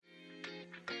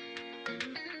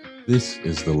This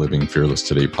is the Living Fearless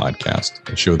Today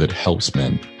podcast, a show that helps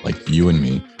men like you and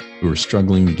me who are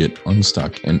struggling to get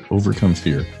unstuck and overcome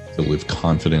fear to live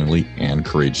confidently and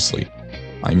courageously.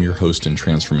 I'm your host and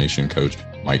transformation coach,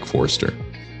 Mike Forster,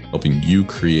 helping you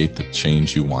create the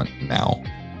change you want now.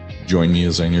 Join me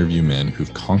as I interview men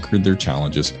who've conquered their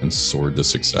challenges and soared to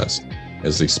success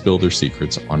as they spill their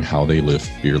secrets on how they live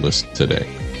fearless today.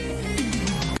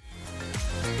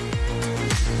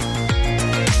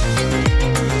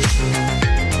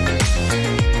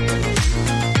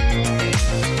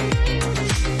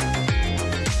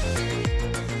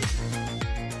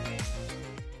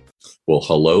 Well,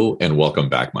 hello and welcome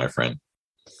back, my friend.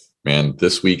 Man,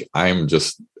 this week I'm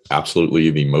just absolutely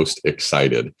the most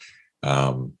excited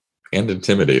and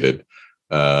intimidated.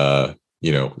 So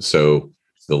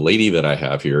the lady that I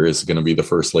have here is going to be the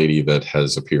first lady that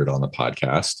has appeared on the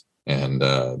podcast. And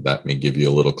that may give you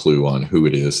a little clue on who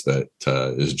it is that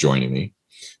is joining me.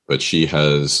 But she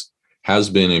has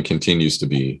been and continues to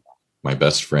be my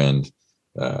best friend,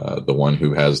 the one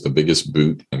who has the biggest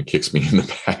boot and kicks me in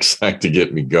the backside to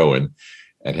get me going,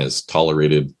 and has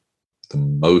tolerated the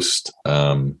most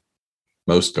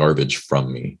garbage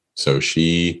from me. So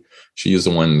she is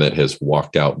the one that has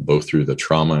walked out both through the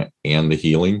trauma and the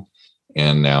healing,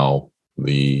 and now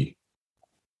the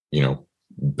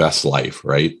best life,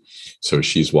 right? So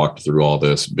she's walked through all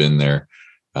this, been there.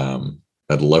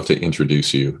 I'd love to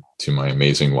introduce you to my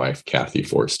amazing wife, Kathy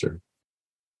Forster.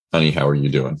 Honey, how are you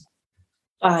doing?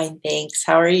 Fine, thanks.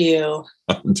 How are you?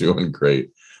 I'm doing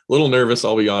great. A little nervous,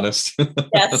 I'll be honest.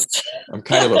 Yes. I'm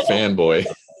kind of a fanboy.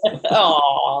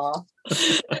 Aww.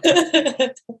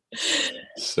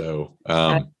 So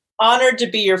I'm honored to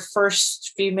be your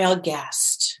first female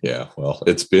guest. Yeah, well,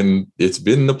 it's been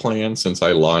the plan since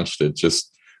I launched. It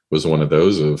just was one of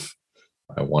those of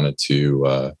I wanted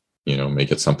to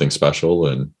make it something special,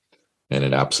 and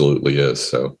it absolutely is.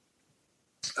 So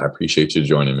I appreciate you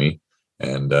joining me,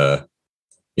 and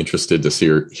interested to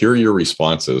hear your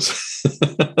responses.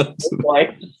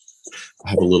 Boy. I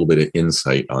have a little bit of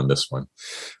insight on this one.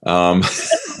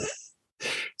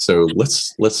 So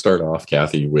let's start off,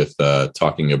 Kathy, with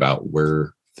talking about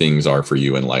where things are for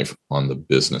you in life on the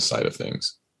business side of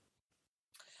things.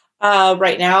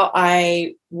 Right now,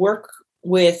 I work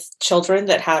with children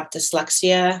that have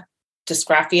dyslexia,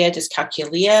 dysgraphia,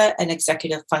 dyscalculia, and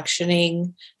executive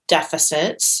functioning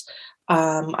deficits.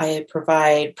 I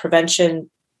provide prevention,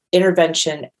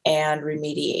 intervention, and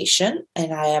remediation,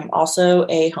 and I am also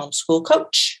a homeschool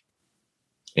coach.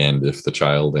 And if the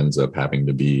child ends up having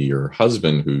to be your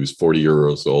husband, who's 40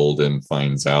 years old, and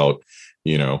finds out,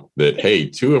 that, hey,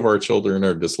 2 of our children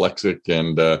are dyslexic,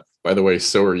 and by the way,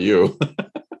 so are you.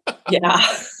 Yeah.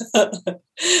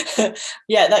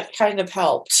 Yeah, that kind of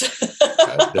helped.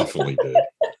 That definitely did.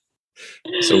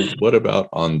 So what about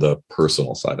on the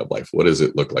personal side of life? What does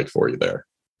it look like for you there?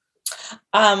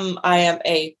 I am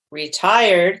a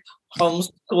retired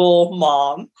homeschool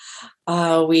mom.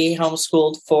 We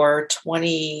homeschooled for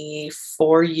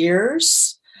 24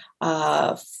 years.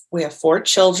 We have 4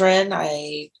 children.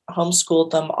 I homeschooled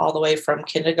them all the way from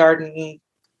kindergarten,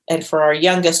 and for our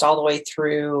youngest, all the way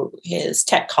through his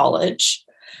tech college.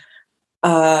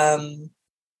 What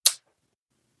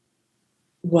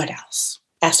else?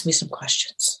 Ask me some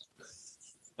questions.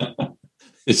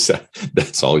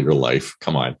 That's all your life?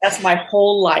 Come on. That's my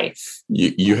whole life.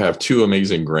 You have 2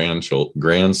 amazing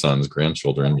grandchildren,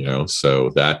 so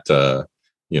that,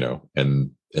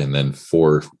 and then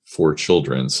four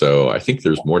children. So I think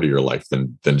there's more to your life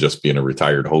than just being a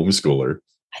retired homeschooler.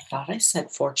 I thought I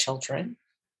said 4 children.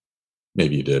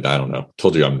 Maybe you did. I don't know.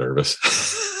 Told you I'm nervous.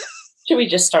 Should we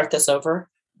just start this over?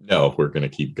 No, we're going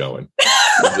to keep going.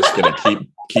 I'm just going to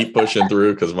keep pushing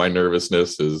through because my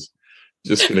nervousness is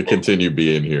just going to continue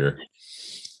being here.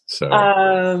 So,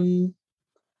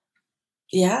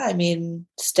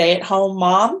 stay at home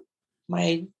mom,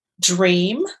 my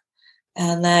dream.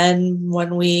 And then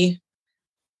when we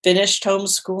finished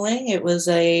homeschooling, it was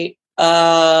a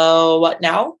what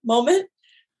now moment.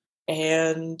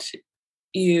 And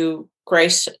you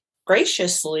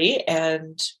graciously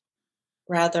and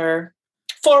rather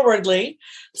forwardly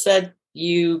said,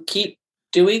 you keep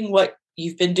doing what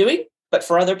you've been doing, but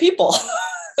for other people.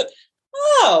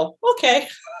 Oh, okay.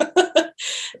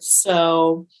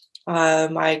 So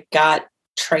I got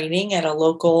training at a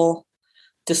local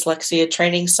dyslexia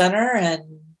training center and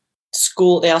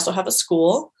school. They also have a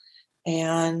school,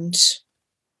 and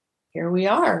here we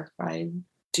are. I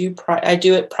do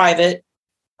it private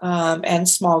and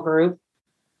small group,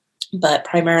 but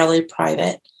primarily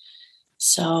private.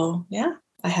 So yeah,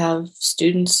 I have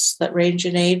students that range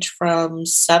in age from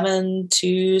 7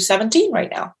 to 17 right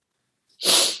now.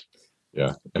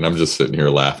 Yeah. And I'm just sitting here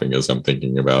laughing as I'm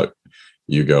thinking about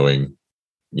you going,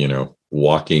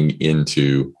 walking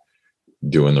into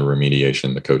doing the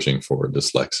remediation, the coaching for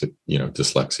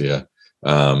dyslexia.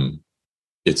 Um,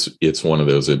 it's one of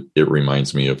those, it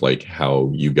reminds me of like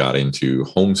how you got into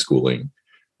homeschooling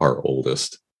our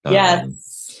oldest.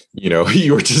 Yes.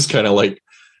 You were just kind of like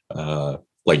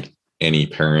any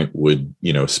parent would,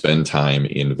 spend time,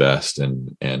 invest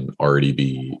and already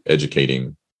be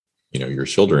educating, your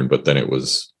children. But then it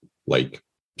was like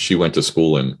she went to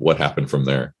school, and what happened from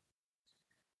there?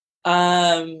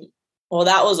 Well,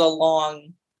 that was a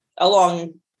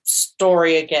long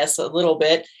story, I guess, a little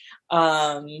bit.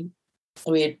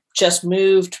 We had just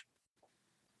moved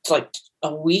like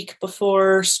a week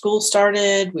before school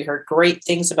started. We heard great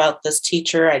things about this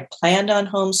teacher. I'd planned on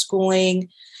homeschooling,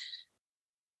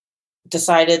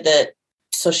 decided that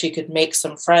so she could make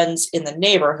some friends in the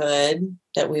neighborhood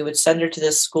that we would send her to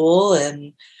this school.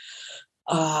 And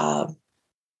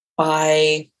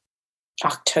by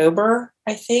October,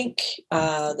 I think,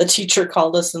 the teacher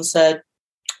called us and said,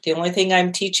 the only thing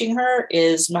I'm teaching her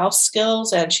is mouse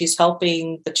skills, and she's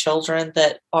helping the children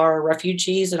that are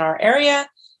refugees in our area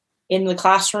in the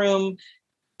classroom.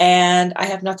 And I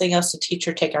have nothing else to teach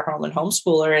her, take her home and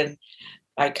homeschool her. And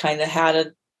I kind of had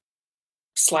a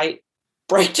slight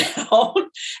breakdown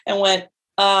and went,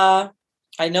 I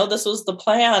know this was the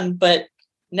plan, but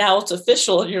now it's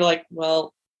official. And you're like,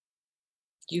 well,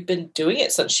 you've been doing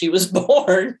it since she was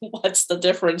born. What's the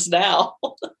difference now?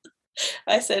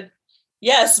 I said,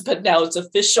 yes, but now it's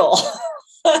official.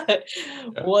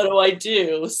 What do I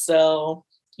do? So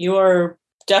you are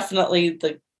definitely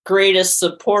the greatest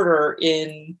supporter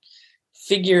in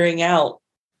figuring out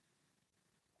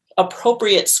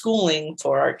appropriate schooling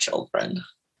for our children.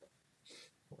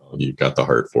 Well, you got the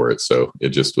heart for it, so it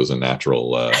just was a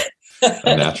natural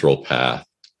path.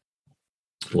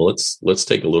 Well, let's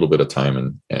take a little bit of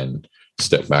time and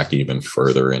step back even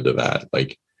further into that.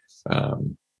 Like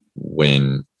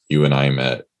when you and I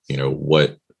met,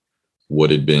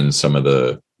 what had been some of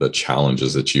the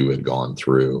challenges that you had gone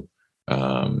through,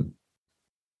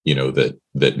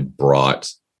 that brought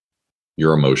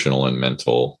your emotional and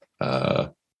mental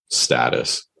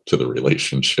status to the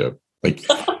relationship. Like,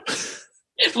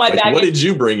 what did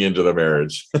you bring into the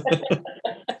marriage?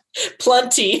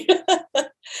 Plenty.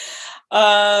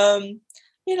 A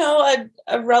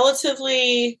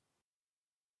relatively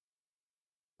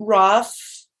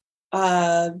rough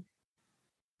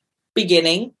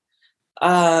beginning,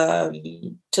 to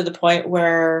the point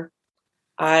where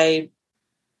I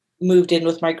moved in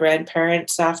with my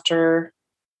grandparents after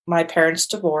my parents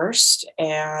divorced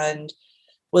and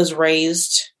was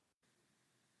raised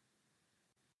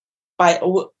by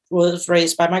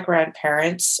my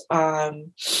grandparents.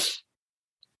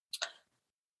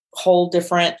 Whole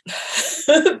different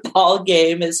ball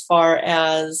game as far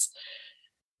as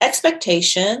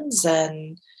expectations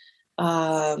and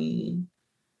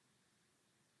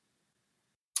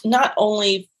not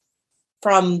only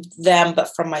from them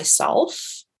but from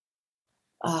myself.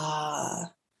 I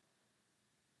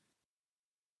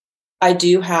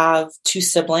do have 2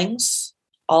 siblings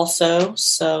also,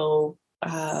 so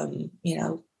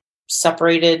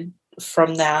separated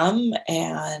from them,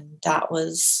 and that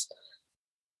was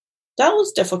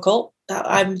difficult.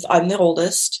 I'm the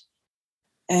oldest,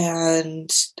 and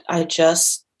I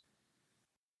just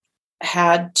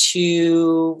had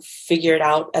to figure it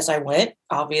out as I went.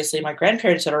 Obviously, my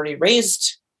grandparents had already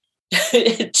raised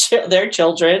their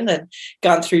children and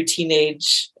gone through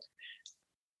teenage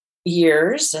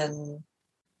years and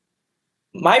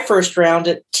my first round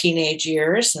at teenage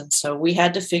years. And so we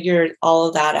had to figure all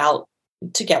of that out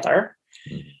together.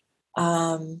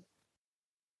 And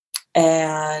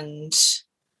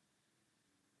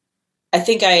I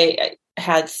think I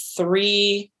had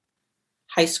 3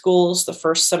 high schools the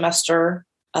first semester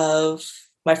of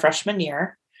my freshman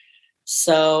year.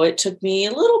 So it took me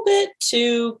a little bit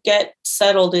to get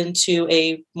settled into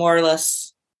a more or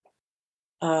less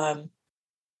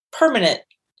permanent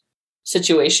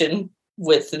situation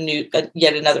with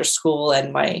yet another school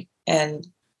and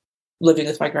living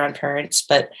with my grandparents.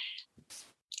 But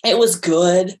it was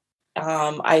good.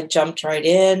 I jumped right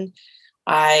in.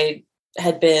 I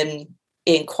had been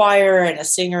in choir and a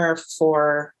singer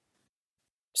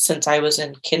since I was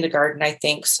in kindergarten, I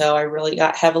think. So I really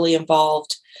got heavily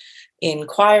involved in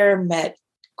choir, met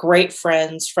great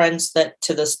friends that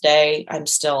to this day I'm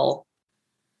still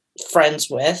friends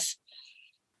with.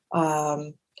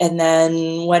 And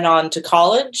then went on to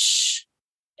college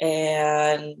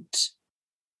and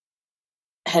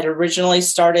had originally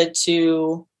started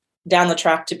to down the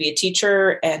track to be a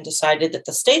teacher and decided that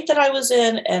the state that I was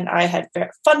in, and I had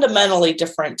fundamentally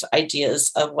different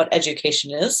ideas of what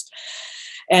education is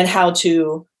and how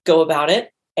to go about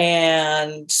it,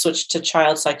 and switched to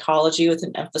child psychology with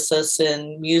an emphasis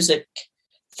in music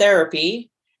therapy.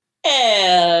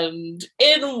 And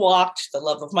in walked the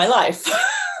love of my life.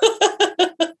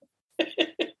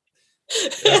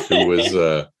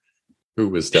 Yeah, who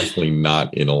was definitely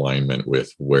not in alignment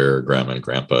with where Grandma and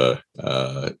Grandpa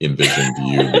envisioned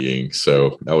you being.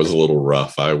 So that was a little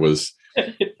rough. I was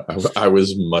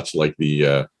much like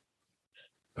the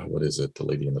what is it? The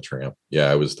Lady and the Tramp.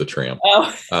 Yeah, I was the tramp.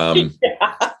 Oh,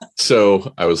 yeah.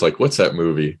 So I was like, what's that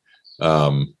movie?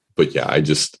 But yeah, I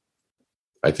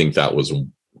think that was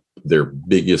their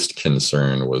biggest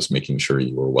concern, was making sure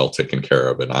you were well taken care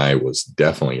of. And I was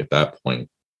definitely at that point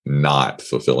not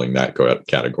fulfilling that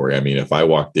category. I mean, if I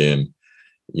walked in,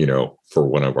 for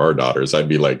one of our daughters, I'd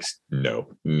be like, no,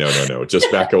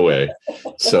 just back away.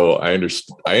 So I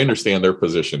understand their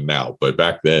position now, but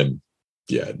back then,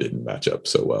 yeah, it didn't match up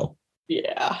so well.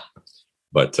 Yeah.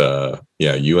 But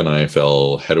yeah, you and I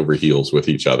fell head over heels with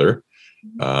each other.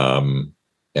 And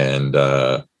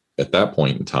at that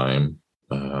point in time,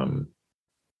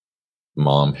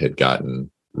 Mom had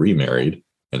gotten remarried.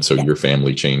 And so your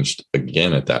family changed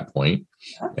again at that point,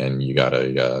 and you got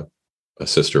a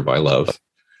sister by love.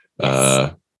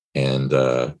 Yes.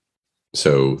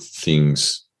 So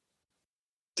things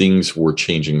were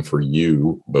changing for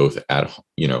you, both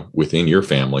within your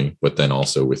family, but then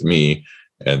also with me,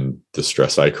 and the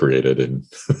stress I created in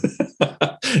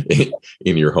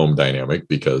your home dynamic,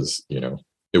 because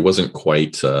it wasn't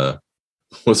quite what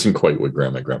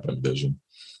Grandma and Grandpa envisioned.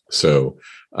 So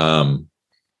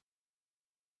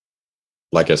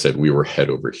like I said, we were head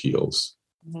over heels.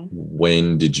 Mm-hmm.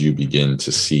 When did you begin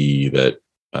to see that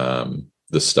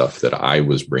the stuff that I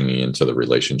was bringing into the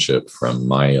relationship from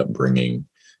my upbringing,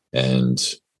 and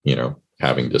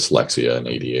having dyslexia and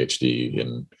ADHD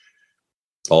and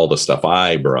all the stuff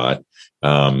I brought,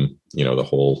 the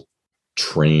whole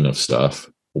train of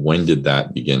stuff, when did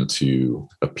that begin to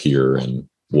appear, and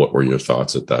what were your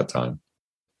thoughts at that time?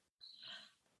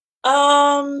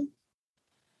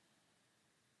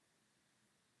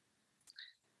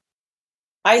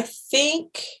 I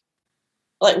think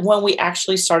like when we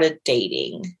actually started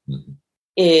dating mm-hmm.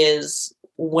 is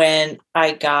when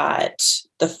I got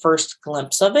the first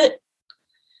glimpse of it.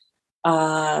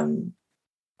 And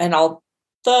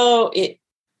although it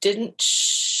didn't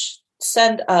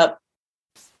send up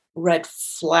red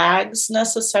flags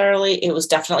necessarily, it was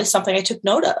definitely something I took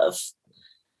note of.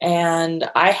 And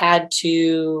I had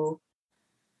to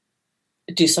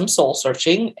do some soul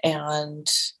searching and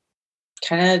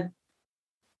kind of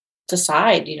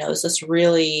decide, is this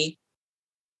really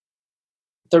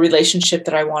the relationship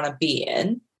that I want to be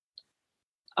in?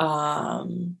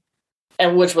 And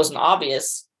which was an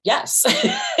obvious yes,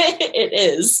 it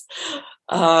is.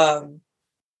 I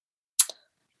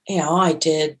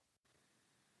did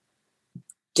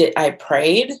I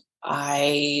prayed,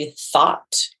 I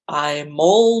thought, I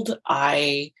mulled,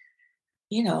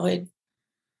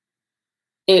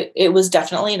 it was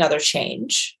definitely another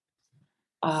change.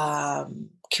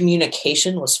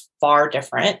 Communication was far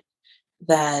different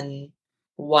than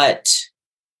what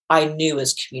I knew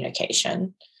as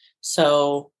communication.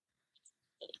 So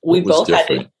we both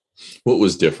different? What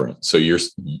was different? So you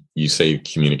say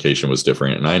communication was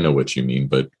different, and I know what you mean,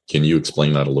 but can you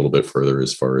explain that a little bit further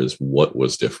as far as what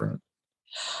was different?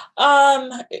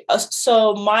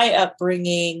 So my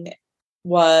upbringing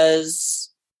was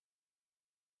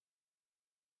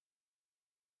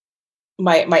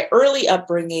my early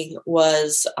upbringing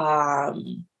was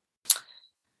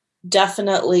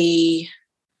definitely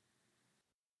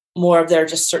more of there are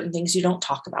just certain things you don't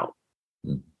talk about.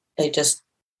 Mm. They just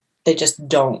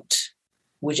don't.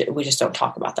 We just don't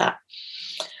talk about that.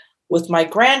 With my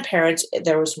grandparents,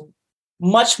 there was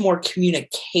much more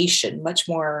communication,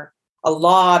 a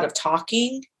lot of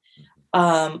talking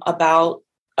about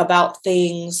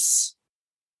things.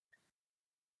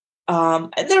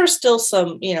 And there were still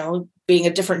some, being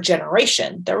a different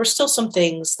generation, there were still some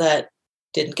things that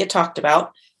didn't get talked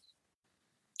about,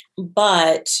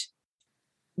 but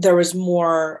there was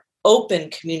more open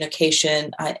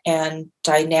communication and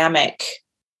dynamic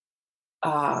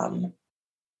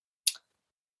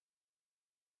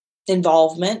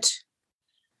involvement.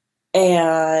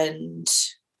 And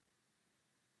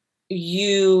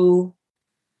you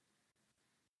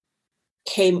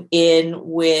came in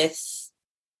with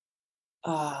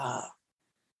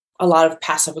a lot of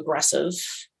passive aggressive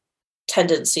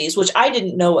tendencies, which I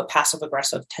didn't know what passive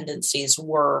aggressive tendencies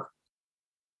were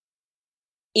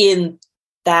in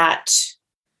that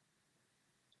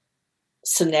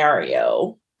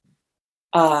scenario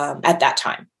at that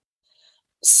time.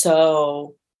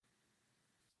 So,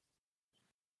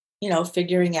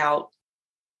 figuring out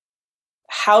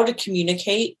how to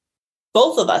communicate,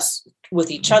 both of us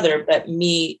with each other, but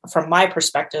me, from my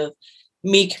perspective,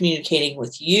 me communicating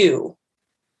with you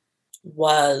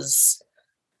was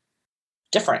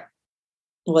different,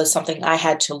 was something I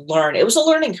had to learn. It was a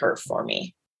learning curve for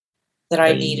me that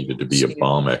I needed to be a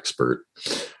bomb expert.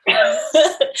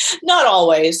 Not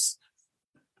always,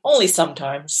 only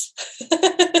sometimes.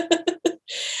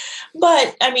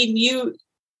 But I mean,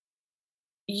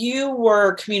 you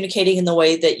were communicating in the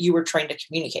way that you were trained to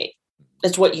communicate.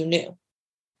 That's what you knew.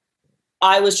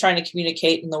 I was trying to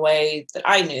communicate in the way that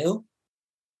I knew,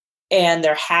 and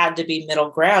there had to be middle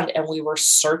ground, and we were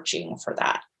searching for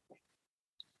that.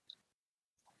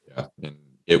 Yeah, and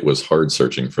it was hard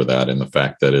searching for that, and the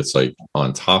fact that it's like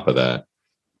on top of that,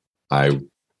 I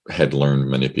had learned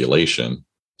manipulation.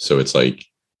 So it's like,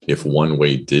 if one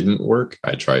way didn't work,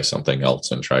 I try something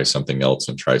else and try something else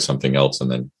and try something else,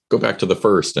 and then go back to the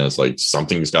first. And it's like,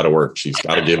 something's got to work. She's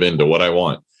got to give in to what I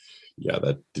want. Yeah,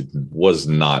 that was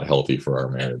not healthy for our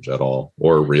marriage at all,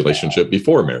 or relationship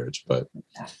before marriage. But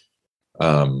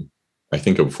I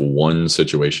think of one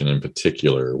situation in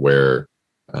particular where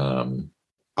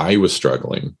I was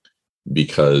struggling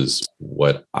because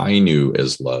what I knew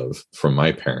as love from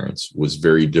my parents was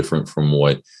very different from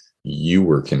what you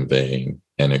were conveying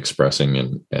and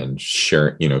expressing and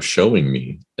sharing, showing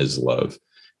me as love.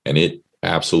 And it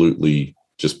absolutely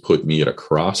just put me at a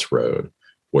crossroad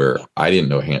where I didn't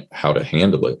know how to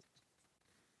handle it,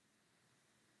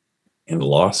 and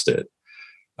lost it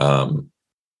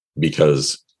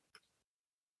because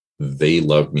they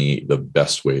loved me the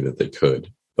best way that they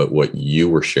could. But what you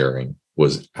were sharing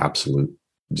was absolute,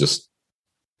 just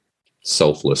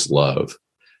selfless love.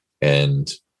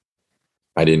 And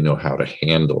I didn't know how to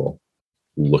handle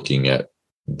looking at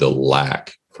the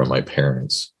lack from my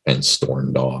parents, and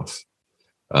stormed off.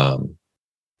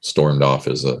 Stormed off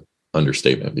is a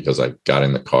understatement, because I got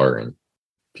in the car and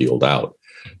peeled out.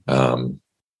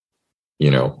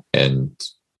 And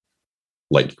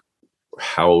like,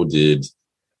 how did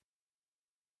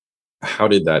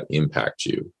that impact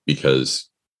you? Because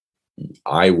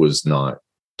I was not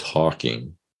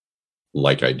talking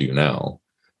like I do now.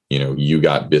 You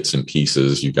got bits and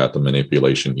pieces, you got the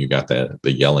manipulation, you got the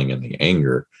yelling and the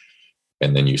anger,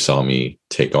 and then you saw me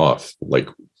take off. Like,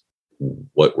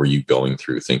 what were you going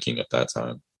through thinking at that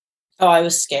time? Oh, I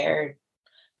was scared.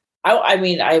 I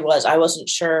wasn't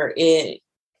sure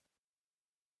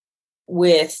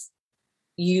with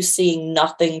you seeing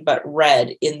nothing but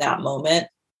red in that moment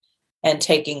and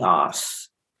taking off.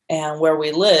 And where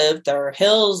we live, there are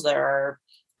hills, there are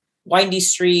windy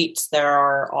streets, there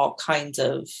are all kinds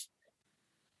of,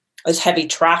 there's heavy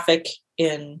traffic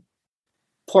in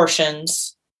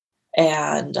portions.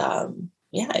 And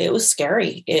it was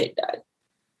scary. And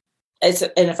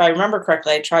if I remember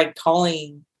correctly, I tried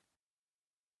calling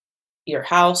your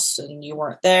house and you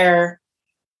weren't there.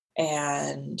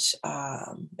 And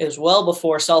it was well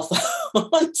before cell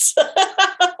phones.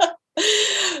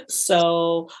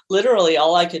 So literally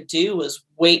all I could do was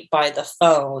wait by the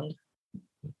phone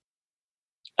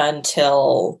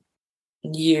until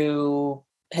you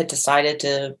had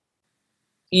decided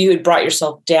you had brought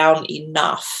yourself down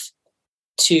enough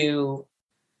to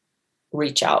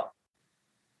reach out.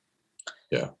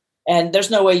 Yeah. And there's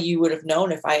no way you would have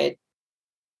known if I had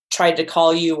tried to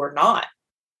call you or not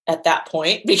at that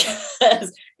point,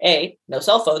 because A, no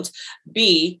cell phones,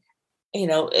 B,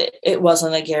 it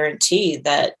wasn't a guarantee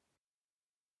that,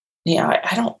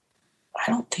 I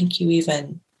don't think you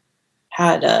even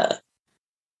had an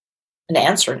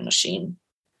answering machine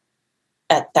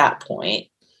at that point.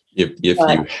 If you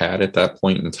had at that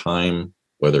point in time,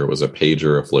 whether it was a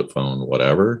pager, a flip phone,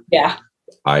 whatever, yeah,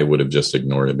 I would have just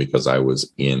ignored it, because I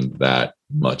was in that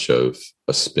much of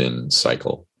a spin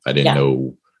cycle. I didn't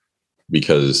know,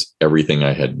 because everything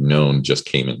I had known just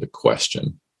came into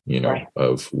question, right,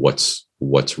 of what's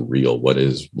real, what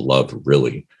is love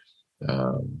really.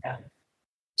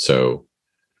 So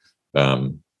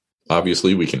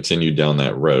obviously we continued down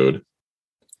that road.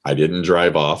 I didn't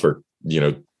drive off or,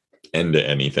 end to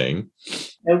anything.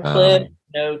 No cliff,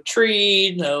 no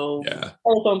tree, no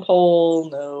telephone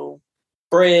pole, no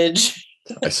bridge.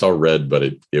 I saw red,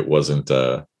 but it wasn't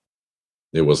that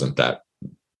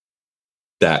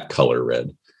color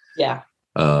red. Yeah.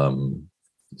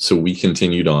 So we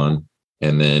continued on,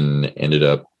 and then ended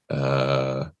up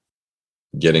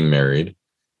getting married.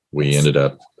 We ended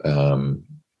up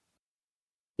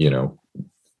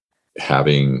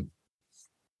having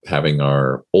having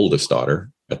our oldest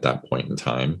daughter at that point in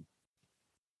time.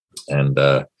 And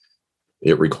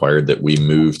it required that we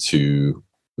move to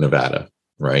Nevada,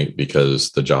 right?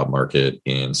 Because the job market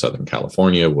in Southern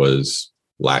California was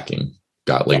lacking.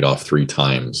 Got laid off 3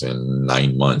 times in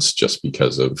 9 months just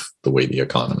because of the way the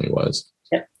economy was.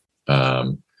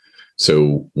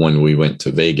 So when we went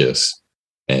to Vegas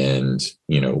and,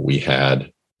 we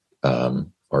had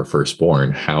our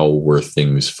firstborn, how were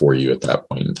things for you at that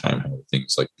point in time? How were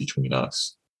things like between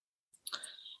us?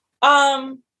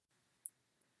 I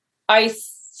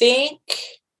think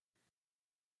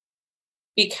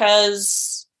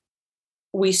because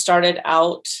we started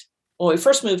out, when we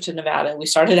first moved to Nevada, we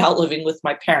started out living with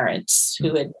my parents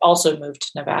who had also moved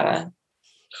to Nevada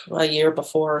a year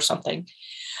before or something.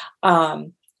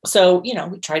 So,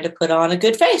 we tried to put on a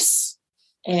good face,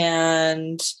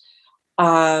 and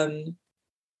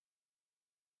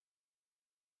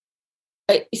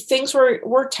things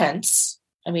were tense.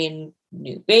 I mean,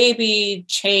 new baby,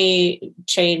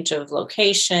 change of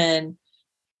location,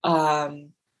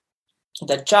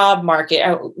 the job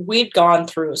market. We'd gone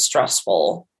through a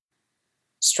stressful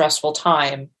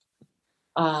time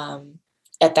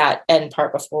at that end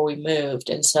part before we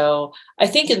moved. And so I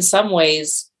think in some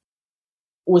ways,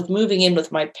 with moving in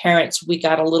with my parents, we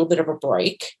got a little bit of a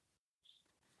break.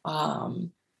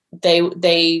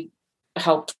 They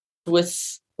helped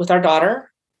with our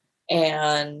daughter,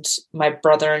 and my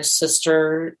brother and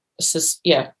sister,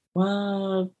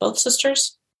 both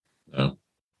sisters. No.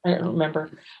 I don't remember.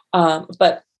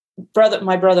 But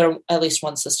my brother, at least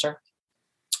one sister,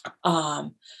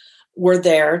 were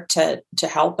there to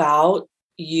help out.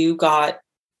 You got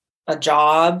a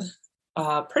job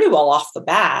pretty well off the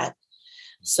bat.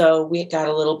 So we got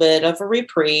a little bit of a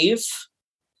reprieve.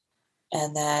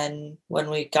 And then when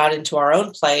we got into our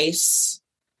own place,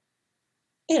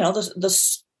 the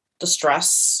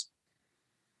stress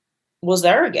was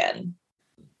there again.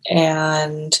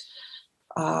 And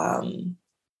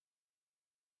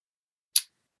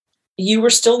you were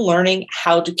still learning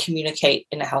how to communicate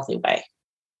in a healthy way.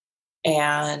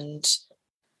 And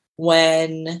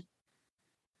when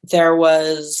there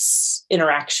was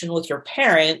interaction with your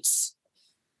parents,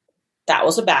 that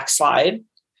was a backslide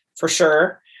for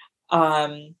sure.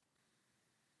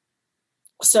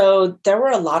 So there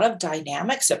were a lot of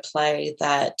dynamics at play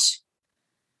that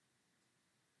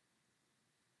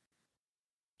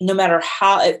no matter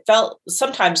how it felt,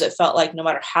 sometimes it felt like no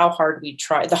matter how hard we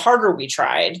tried, the harder we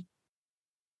tried,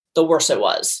 the worse it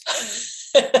was.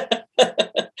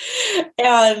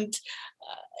 And,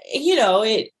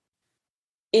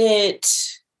 it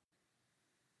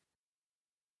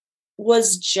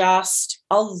was just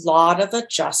a lot of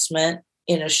adjustment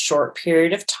in a short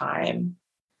period of time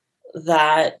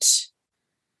that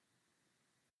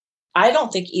I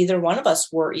don't think either one of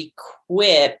us were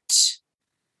equipped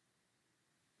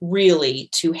really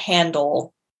to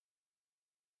handle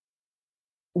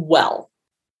well,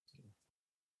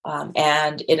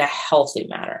 and in a healthy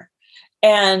manner.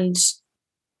 And,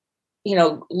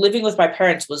 living with my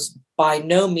parents was by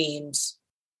no means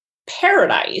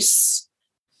paradise.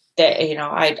 That,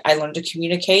 I learned to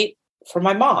communicate from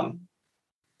my mom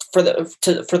for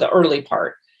the early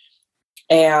part.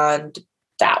 And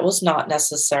that was not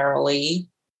necessarily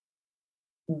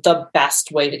the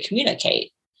best way to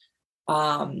communicate.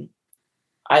 I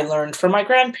learned from my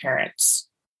grandparents.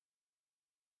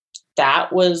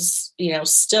 That was,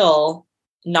 still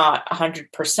not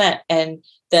 100%. And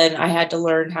then I had to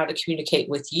learn how to communicate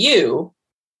with you,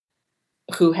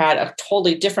 who had a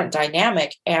totally different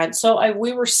dynamic. And so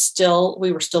we were still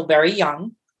very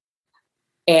young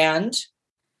and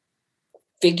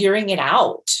figuring it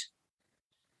out.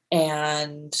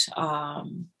 And,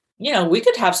 we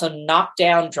could have some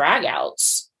knockdown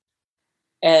dragouts,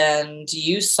 and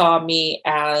you saw me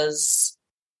as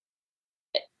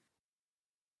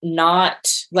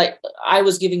not like I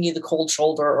was giving you the cold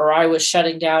shoulder, or I was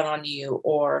shutting down on you,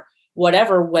 or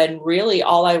whatever, when really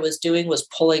all I was doing was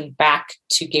pulling back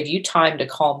to give you time to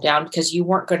calm down, because you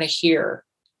weren't going to hear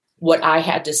what I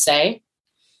had to say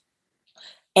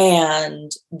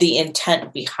and the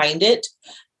intent behind it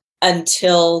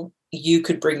until you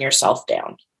could bring yourself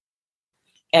down.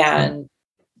 And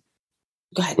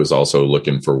go ahead. Was also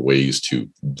looking for ways to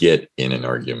get in an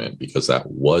argument, because that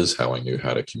was how I knew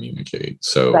how to communicate.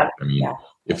 So,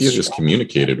 if you just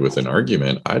communicated with an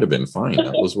argument, I'd have been fine.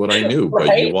 That was what I knew. Right?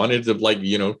 But you wanted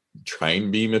to try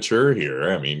and be mature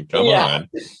here. Come on.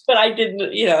 But I didn't,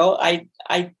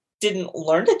 I didn't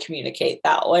learn to communicate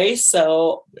that way.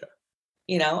 So,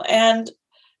 and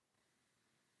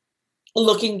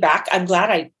looking back, I'm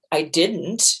glad I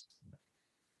didn't.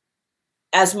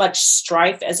 as much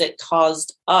strife as it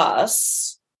caused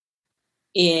us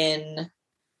in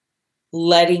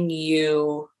letting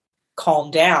you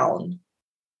calm down,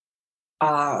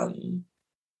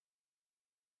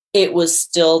 it was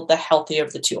still the healthier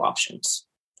of the two options,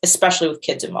 especially with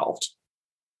kids involved.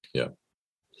 Yeah.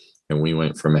 And we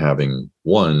went from having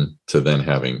one to then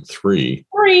having three.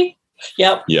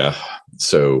 Yep. Yeah.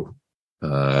 So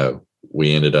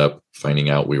we ended up finding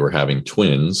out we were having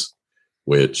twins,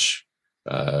 which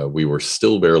we were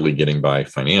still barely getting by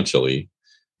financially.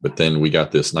 But then we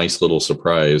got this nice little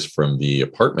surprise from the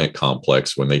apartment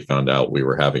complex when they found out we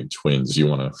were having twins. You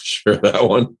want to share that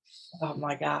one? Oh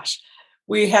my gosh.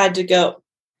 We had to go.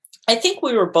 I think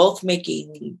we were both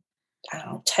making, I don't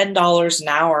know, $10 an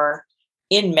hour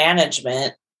in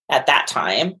management at that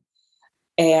time,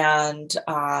 and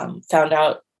found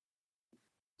out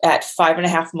at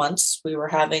 5.5 months we were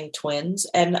having twins,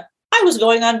 and I was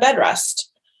going on bed rest,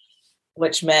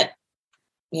 which meant,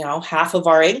 half of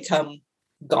our income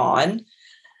gone.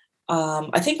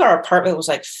 I think our apartment was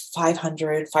like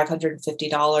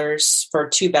 $550 for a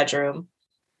 2-bedroom.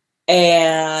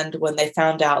 And when they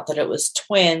found out that it was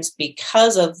twins,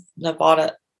 because of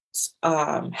Nevada's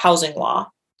housing law,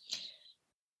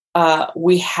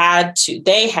 they had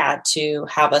to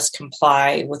have us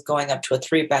comply with going up to a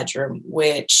 3-bedroom,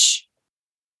 which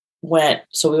we went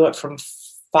from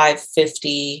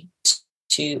 550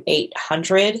 to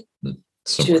 800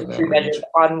 to a 3-bedroom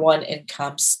on one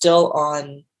income, still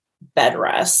on bed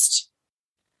rest.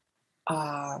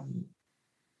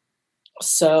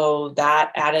 So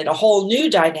that added a whole new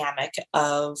dynamic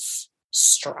of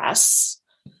stress.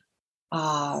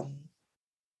 And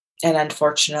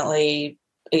unfortunately,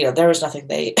 there was nothing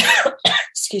there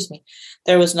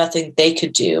was nothing they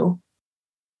could do.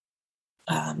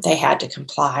 They had to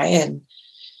comply. And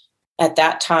at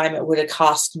that time, it would have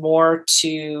cost more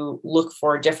to look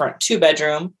for a different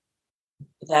 2-bedroom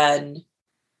than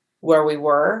where we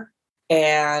were.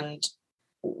 And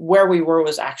where we were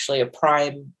was actually a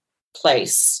prime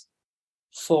place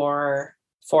for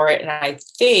it. And I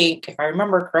think, if I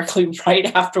remember correctly, right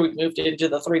after we moved into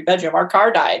the 3-bedroom, our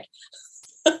car died.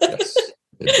 Yes,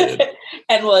 it did.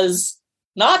 And was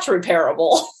not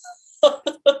repairable.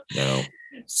 No.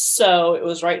 So it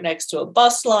was right next to a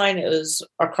bus line. It was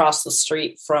across the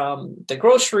street from the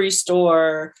grocery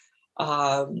store.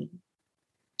 It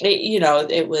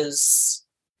was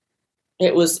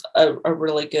a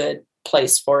really good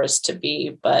place for us to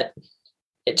be, but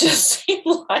it just seemed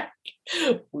like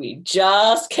we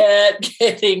just kept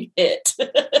getting hit.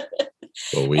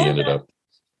 Well, we ended up,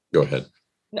 go ahead.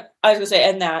 No, I was going to say,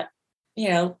 and that,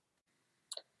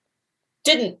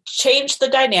 didn't change the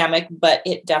dynamic, but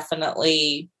it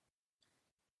definitely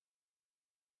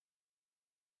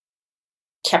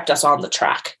kept us on the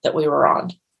track that we were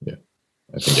on. Yeah.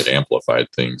 I think it amplified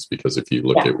things, because if you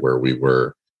look at where we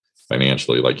were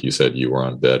financially, like you said, you were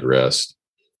on bed rest,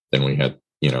 then we had,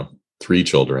 3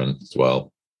 children as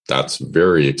well. That's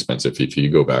very expensive if you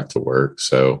go back to work.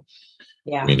 So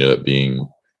we ended up being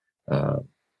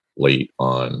late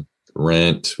on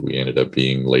rent. We ended up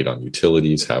being late on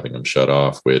utilities, having them shut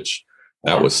off, which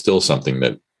that was still something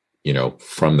that,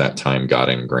 from that time got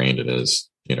ingrained and is,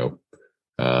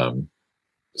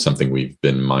 something we've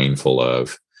been mindful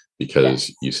of,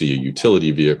 because you see a utility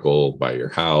vehicle by your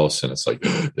house and it's like,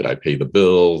 did I pay the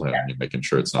bill? And you're making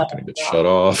sure it's not going to get shut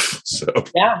off. So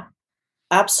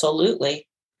absolutely.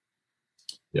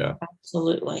 Yeah,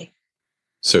 absolutely.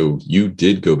 So you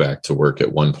did go back to work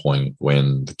at one point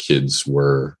when the kids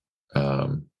were a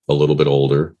little bit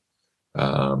older.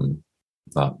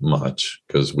 Not much,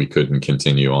 because we couldn't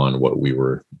continue on what we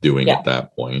were doing at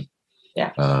that point.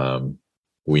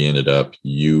 We ended up,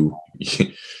 we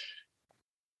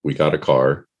got a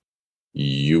car.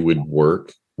 You would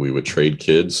work. We would trade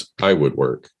kids. I would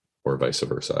work, or vice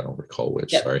versa. I don't recall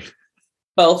which. Sorry.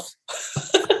 Both.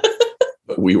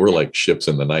 But we were like ships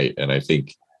in the night. And I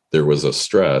think there was a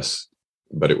stress,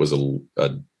 but it was a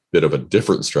bit of a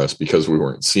different stress because we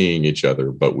weren't seeing each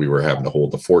other, but we were having to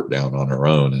hold the fort down on our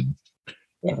own.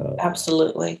 And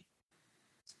absolutely.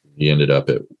 We ended up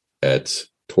at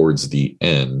towards the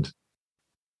end,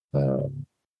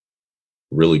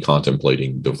 really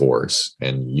contemplating divorce.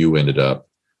 And you ended up,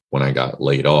 when I got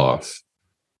laid off,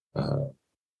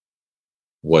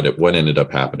 what ended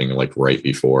up happening, like right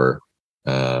before,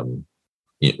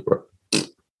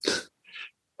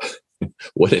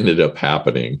 what ended up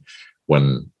happening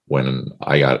when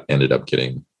I ended up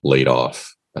getting laid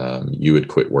off? You had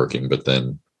quit working, but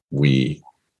then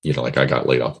I got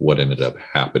laid off. What ended up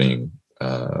happening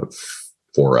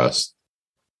for us?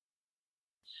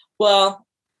 Well,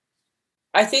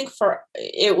 I think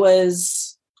it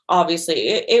was obviously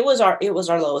it was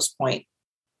our lowest point.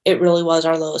 It really was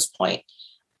our lowest point.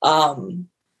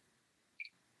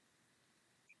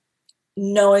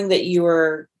 Knowing that you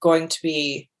were going to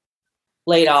be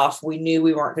laid off, we knew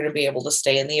we weren't going to be able to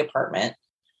stay in the apartment.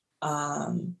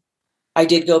 I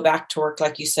did go back to work,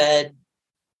 like you said,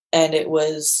 and it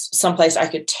was someplace I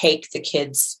could take the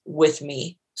kids with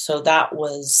me. So that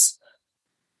wasn't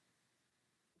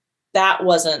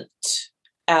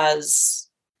as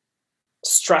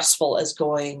stressful as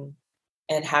going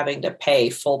and having to pay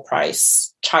full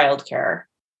price childcare,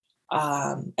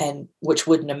 and which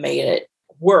wouldn't have made it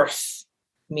worth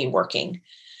me working.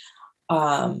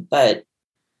 But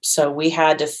so we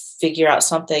had to figure out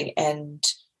something, and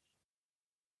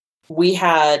we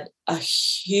had a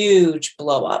huge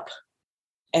blow up,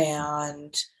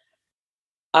 and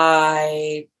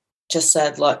I just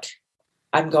said, look,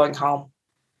 I'm going home.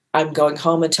 I'm going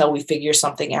home until we figure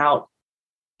something out.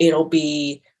 It'll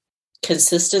be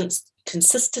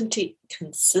consistency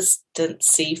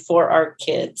for our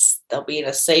kids. They'll be in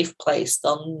a safe place.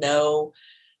 They'll know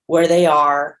where they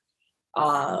are.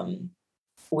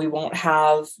 We won't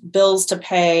have bills to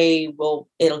pay.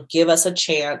 It'll give us a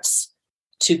chance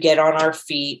to get on our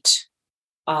feet.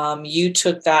 You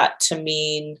took that to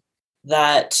mean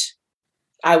that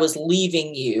I was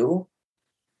leaving you.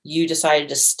 You decided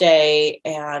to stay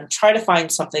and try to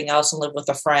find something else and live with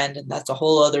a friend. And that's a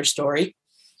whole other story.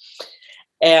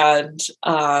 And,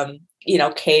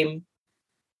 came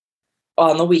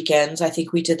on the weekends. I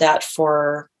think we did that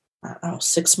for,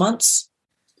 6 months,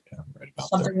 Right about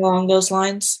something along those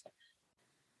lines.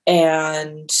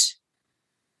 And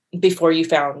before you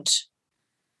found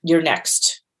your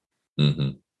next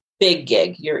big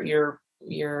gig, your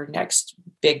next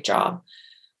big job.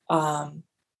 And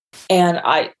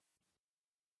I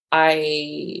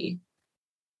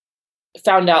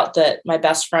found out that my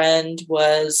best friend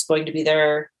was going to be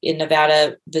there in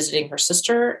Nevada visiting her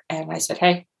sister. And I said,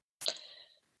 hey,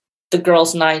 the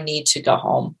girls and I need to go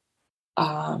home.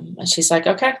 And she's like,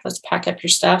 okay, let's pack up your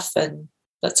stuff and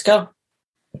let's go.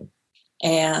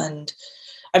 And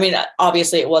I mean,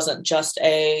 obviously it wasn't just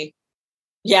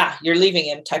you're leaving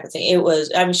him type of thing. It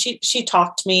was, I mean, she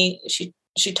talked to me. She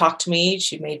talked to me.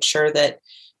 She made sure that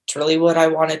it's really what I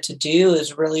wanted to do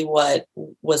is really what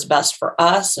was best for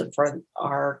us and for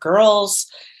our girls.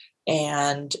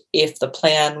 And if the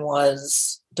plan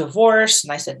was divorce,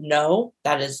 and I said, no,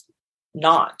 that is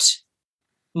not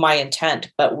my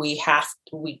intent, but we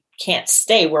can't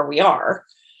stay where we are.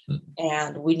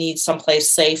 And we need someplace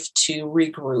safe to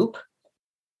regroup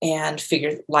and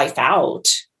figure life out.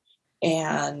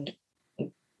 And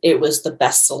it was the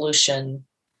best solution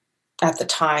at the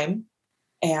time.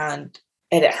 And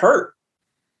it hurt.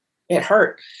 It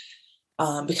hurt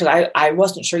because I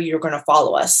wasn't sure you were going to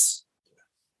follow us.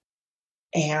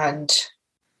 And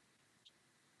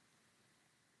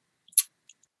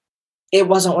it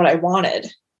wasn't what I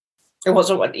wanted. It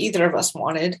wasn't what either of us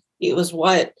wanted. It was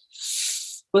what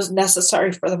was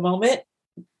necessary for the moment,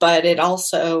 but it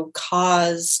also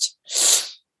caused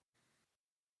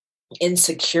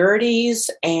insecurities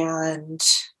and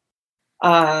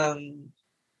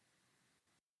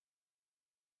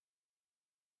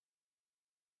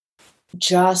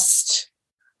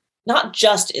not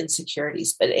just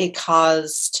insecurities, but it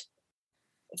caused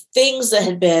things that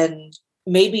had been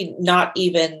maybe not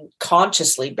even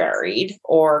consciously buried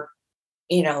or,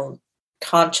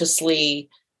 consciously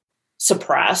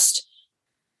suppressed.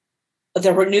 But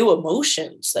there were new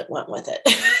emotions that went with it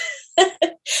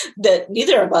that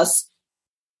neither of us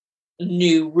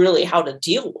knew really how to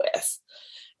deal with.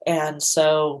 And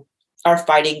so our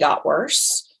fighting got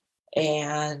worse.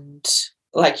 And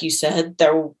like you said,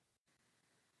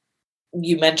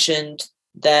 you mentioned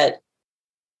that,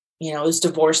 is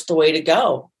divorce the way to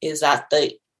go? Is that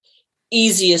the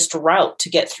easiest route to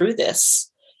get through this?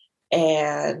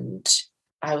 And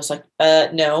I was like,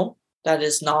 no, that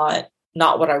is not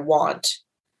what I want.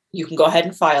 You can go ahead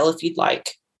and file if you'd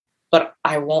like, but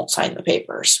I won't sign the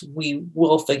papers. We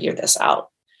will figure this out.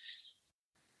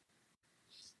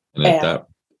 And at that,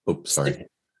 sorry.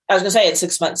 I was going to say,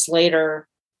 6 months later,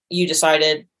 you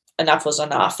decided enough was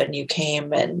enough, and you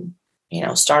came and,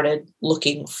 started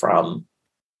looking from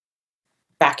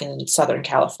back in Southern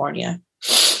California.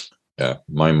 Yeah,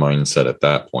 my mindset at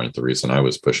that point, the reason I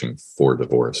was pushing for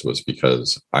divorce was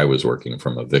because I was working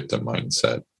from a victim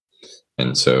mindset.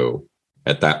 And so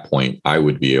at that point, I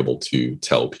would be able to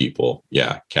tell people,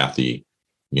 yeah, Kathy,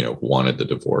 wanted the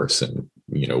divorce and,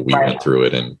 we went through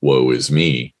it and woe is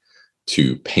me,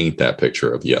 to paint that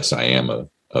picture of, yes, I am a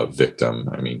victim.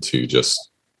 I mean, to just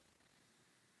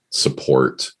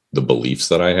support the beliefs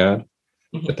that I had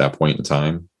Mhm. at that point in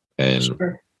time. And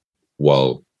Sure.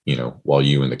 while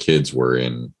you and the kids were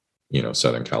in,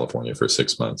 Southern California for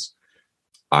 6 months,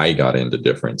 I got into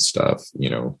different stuff,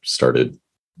 started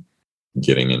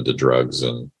getting into drugs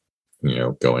and,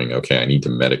 going, okay, I need to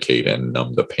medicate and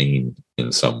numb the pain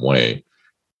in some way.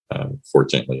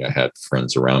 Fortunately, I had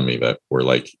friends around me that were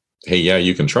like, hey, yeah,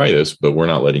 you can try this, but we're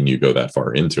not letting you go that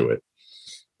far into it.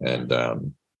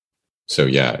 And so,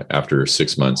 yeah, after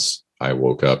 6 months, I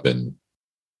woke up, and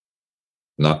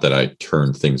not that I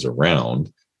turned things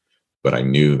around, but I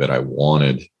knew that I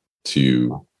wanted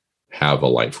to have a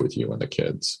life with you and the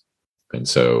kids. And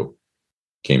so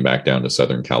came back down to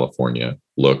Southern California,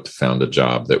 found a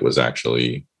job that was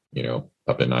actually,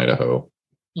 up in Idaho.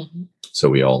 Mm-hmm. So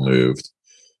we all moved.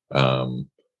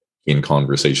 In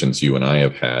conversations you and I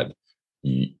have had,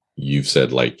 you've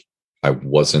said, like, I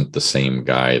wasn't the same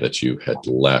guy that you had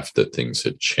left, that things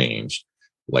had changed.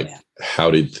 Like, yeah.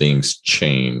 How did things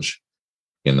change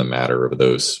in the matter of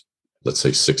those, let's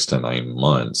say, 6 to 9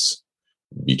 months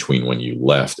between when you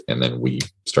left and then we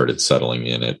started settling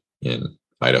in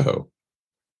Idaho?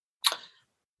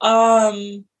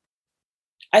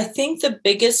 I think the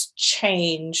biggest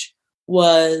change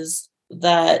was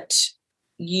that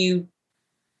you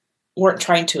weren't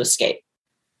trying to escape.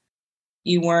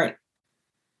 You weren't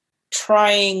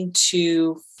trying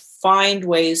to find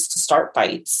ways to start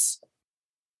fights,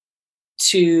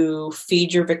 to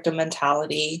feed your victim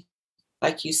mentality,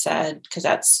 like you said,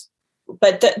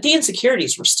 but the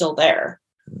insecurities were still there.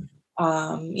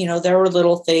 There were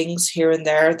little things here and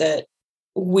there that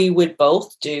we would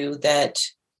both do that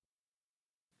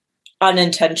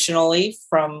unintentionally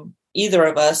from either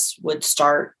of us would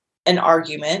start an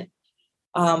argument.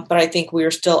 But I think we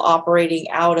were still operating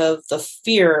out of the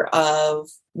fear of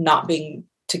not being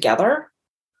together.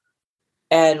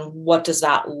 And what does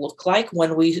that look like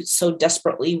when we so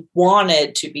desperately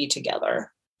wanted to be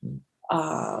together?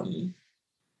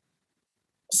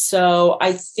 So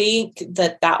I think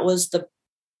that was the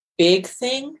big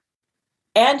thing.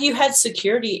 And you had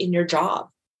security in your job.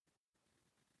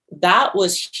 That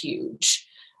was huge.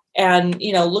 And,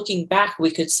 looking back,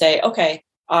 we could say, okay,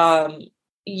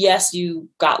 yes, you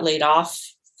got laid off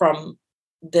from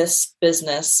this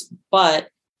business, but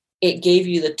it gave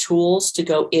you the tools to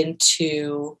go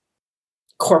into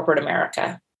corporate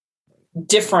America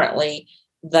differently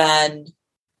than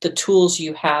the tools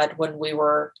you had when we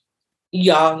were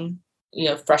young,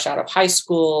 fresh out of high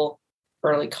school,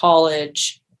 early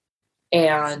college,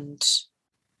 and,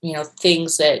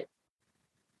 things that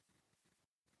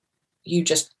you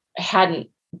just hadn't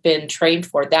been trained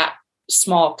for. That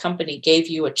small company gave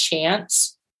you a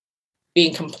chance,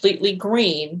 being completely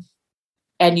green,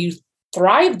 and you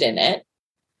thrived in it,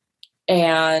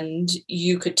 and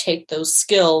you could take those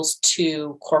skills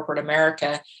to corporate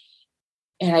America.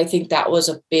 And I think that was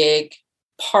a big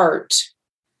part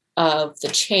of the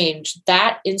change.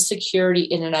 That insecurity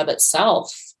in and of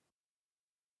itself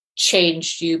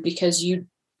changed you, because you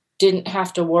didn't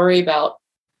have to worry about,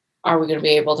 are we going to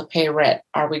be able to pay rent?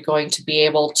 Are we going to be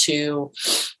able to,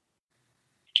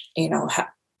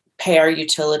 pay our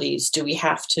utilities? Do we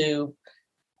have to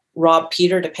rob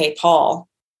Peter to pay Paul?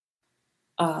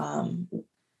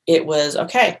 It was,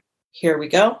 okay, here we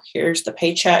go. Here's the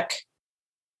paycheck.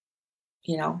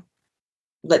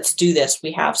 Let's do this.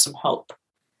 We have some hope.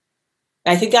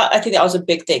 And I think that was a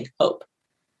big thing, hope.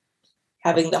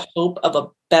 Having the hope of a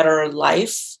better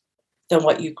life than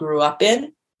what you grew up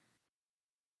in,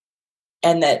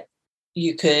 and that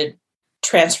you could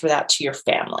transfer that to your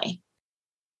family.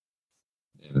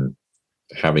 And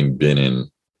having been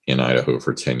in Idaho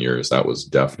for 10 years, that was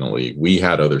definitely, we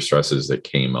had other stresses that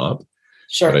came up.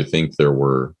 Sure. But I think there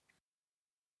were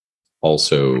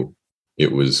also,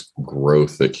 it was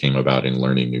growth that came about in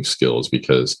learning new skills,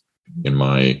 because in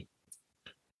my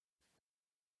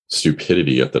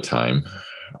stupidity at the time,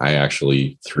 I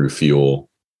actually threw fuel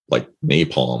like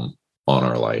napalm on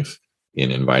our life in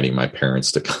inviting my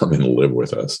parents to come and live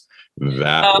with us.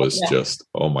 That was just,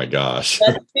 oh my gosh.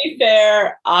 Let's be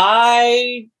fair.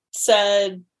 I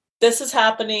said, this is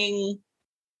happening.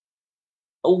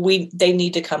 They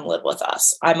need to come live with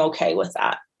us. I'm okay with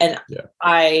that. And yeah.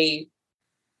 I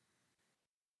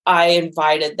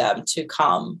invited them to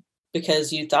come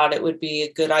because you thought it would be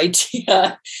a good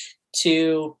idea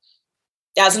to,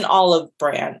 as an olive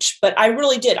branch. But I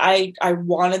really did. I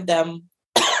wanted them,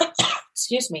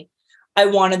 excuse me, I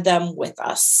wanted them with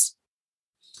us.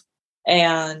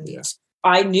 And yeah.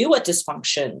 I knew what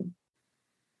dysfunction,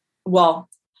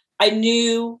 I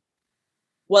knew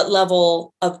what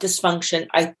level of dysfunction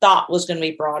I thought was going to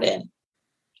be brought in.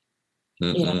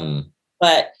 Mm-hmm.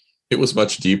 But it was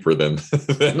much deeper than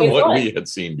what we had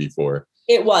seen before.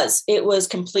 It was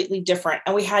completely different,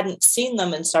 and we hadn't seen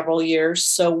them in several years,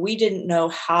 so we didn't know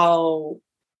how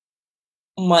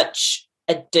much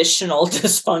additional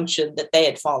dysfunction that they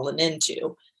had fallen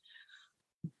into.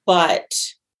 But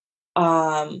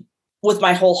with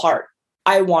my whole heart,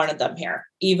 I wanted them here,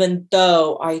 even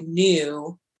though I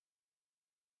knew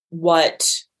what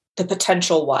the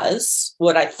potential was,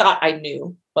 what I thought I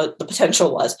knew what the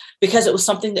potential was, because it was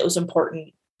something that was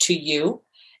important to you,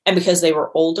 and because they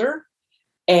were older.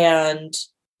 And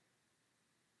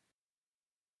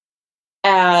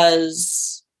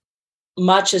as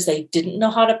much as they didn't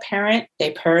know how to parent,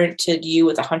 they parented you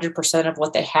with 100% of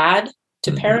what they had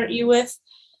to parent you with.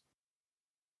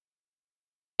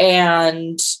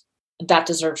 And that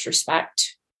deserves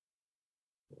respect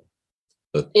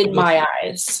in my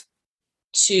eyes.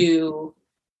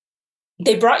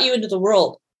 They brought you into the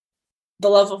world, the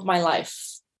love of my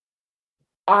life.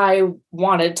 I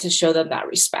wanted to show them that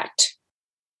respect.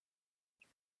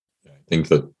 I think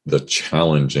that the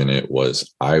challenge in it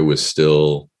was I was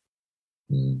still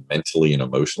mentally and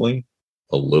emotionally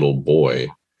a little boy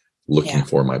looking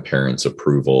for my parents'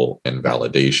 approval and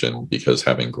validation, because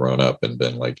having grown up and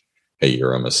been like, hey,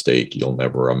 you're a mistake, you'll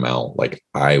never amount. Like,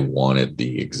 I wanted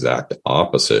the exact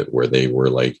opposite, where they were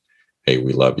like, hey,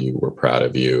 we love you, we're proud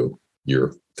of you,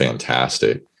 you're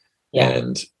fantastic.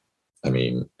 And I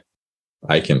mean,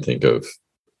 I can think of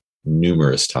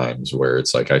numerous times where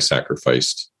it's like I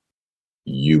sacrificed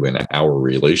you and our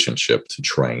relationship to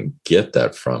try and get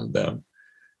that from them.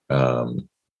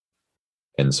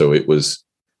 And so it was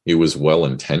well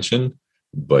intentioned,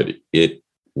 but it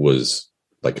was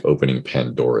like opening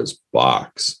Pandora's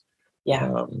box.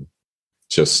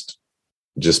 Just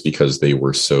because they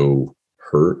were so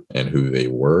hurt and who they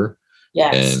were.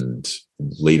 And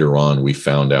later on, we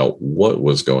found out what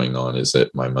was going on is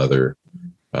that my mother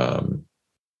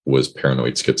was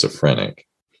paranoid schizophrenic.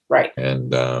 Right.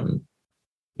 And,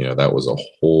 that was a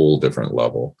whole different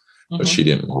level, but she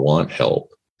didn't want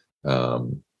help,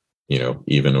 even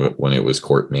when it was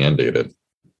court mandated.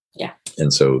 Yeah.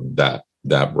 And so that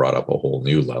brought up a whole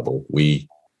new level. We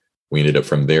ended up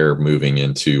from there moving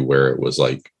into where it was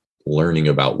like learning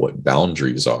about what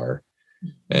boundaries are.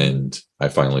 And I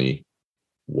finally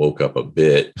woke up a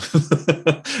bit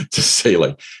to say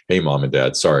like, hey, mom and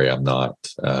dad, sorry, I'm not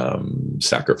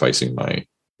sacrificing my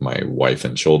wife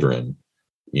and children,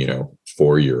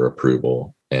 for your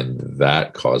approval. And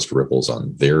that caused ripples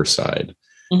on their side.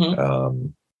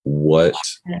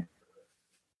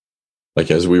 Like,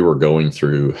 as we were going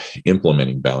through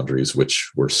implementing boundaries,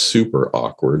 which were super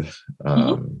awkward,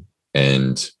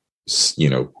 and,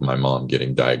 my mom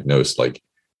getting diagnosed, like,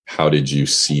 how did you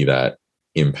see that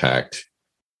impact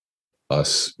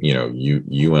us,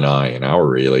 you and I in our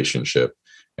relationship,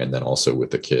 and then also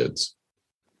with the kids?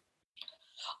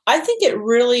 I think it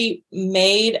really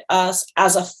made us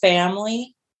as a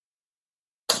family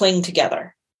cling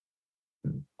together.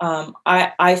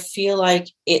 I feel like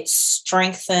it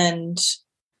strengthened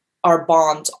our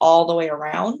bonds all the way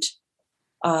around.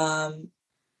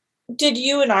 Did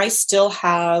you and I still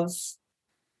have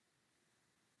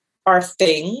our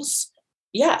things?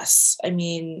 Yes. I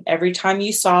mean, every time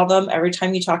you saw them, every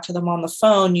time you talked to them on the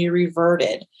phone, you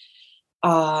reverted.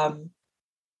 And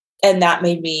that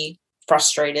made me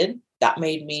frustrated. That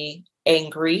made me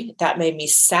angry. That made me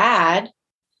sad.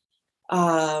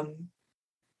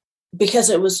 Because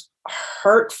it was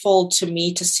hurtful to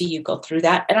me to see you go through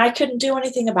that. And I couldn't do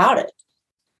anything about it.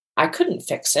 I couldn't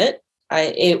fix it.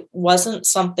 It wasn't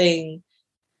something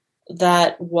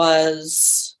that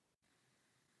was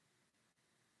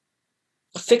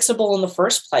fixable in the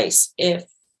first place. If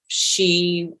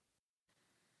she,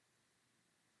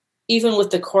 even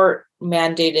with the court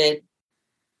mandated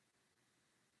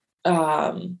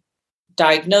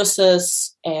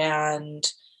diagnosis,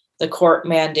 and the court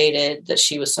mandated that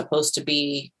she was supposed to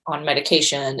be on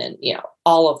medication and,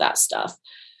 all of that stuff,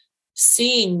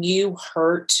 seeing you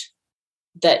hurt,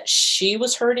 that she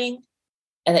was hurting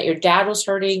and that your dad was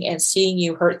hurting, and seeing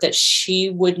you hurt that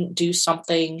she wouldn't do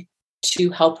something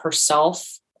to help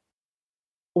herself,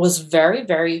 was very,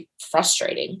 very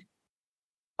frustrating.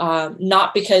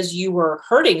 Not because you were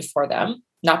hurting for them,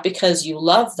 not because you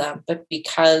love them, but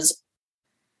because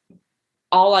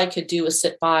all I could do was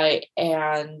sit by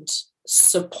and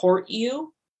support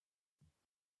you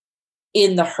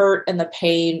in the hurt and the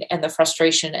pain and the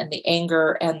frustration and the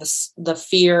anger and the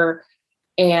fear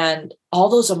and all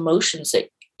those emotions that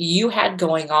you had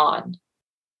going on,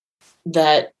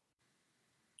 that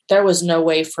there was no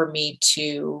way for me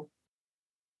to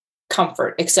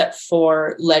comfort except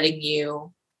for letting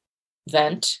you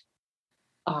vent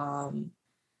And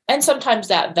sometimes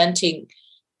that venting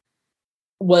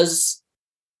was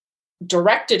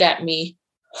directed at me,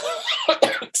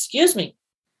 excuse me,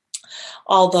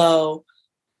 although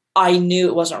I knew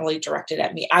it wasn't really directed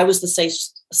at me. I was the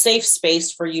safe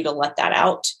space for you to let that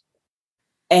out.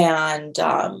 And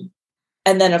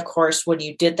then, of course, when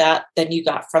you did that, then you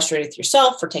got frustrated with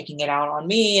yourself for taking it out on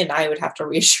me. And I would have to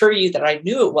reassure you that I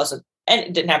knew it wasn't, and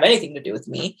it didn't have anything to do with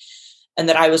me, and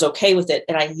that I was okay with it.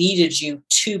 And I needed you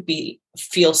to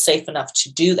feel safe enough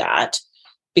to do that,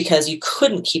 because you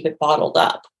couldn't keep it bottled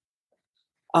up.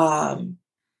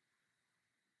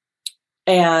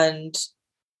 And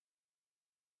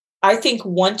I think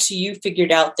once you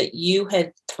figured out that you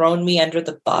had thrown me under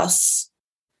the bus,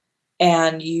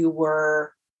 and you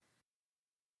were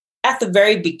at the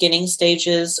very beginning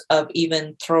stages of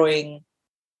even throwing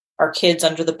our kids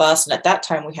under the bus, and at that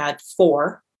time we had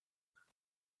 4,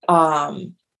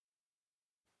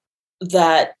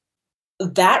 that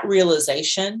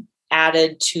realization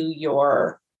added to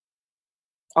your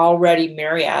already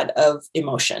myriad of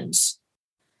emotions,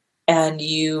 and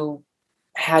you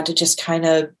had to just kind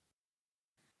of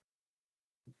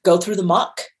go through the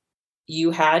muck.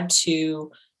 You had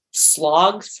to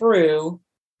slog through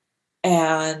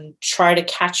and try to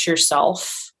catch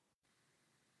yourself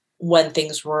when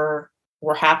things were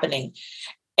happening.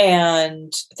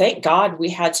 And thank God we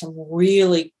had some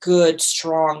really good,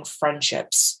 strong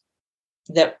friendships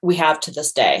that we have to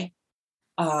this day,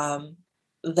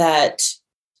 that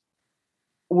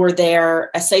were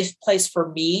there, a safe place for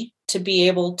me to be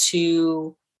able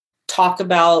to talk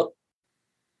about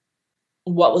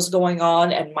what was going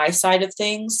on and my side of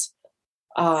things.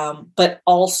 But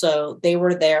also they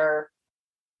were there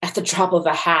at the drop of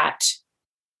a hat,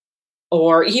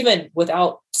 or even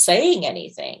without saying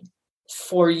anything,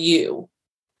 for you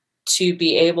to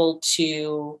be able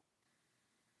to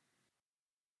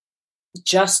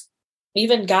just,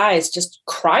 even guys, just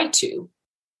cry to,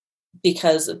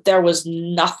 because there was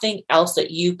nothing else that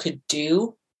you could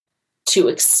do to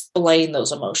explain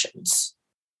those emotions.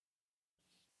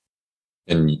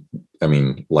 And I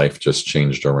mean, life just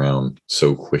changed around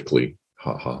so quickly.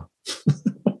 Haha.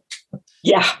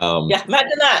 Yeah. Yeah.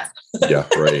 Imagine that. Yeah.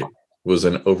 Right. It was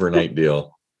an overnight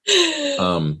deal.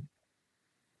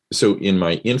 So in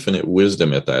my infinite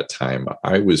wisdom at that time,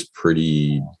 I was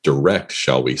pretty direct,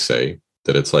 shall we say,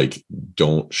 that it's like,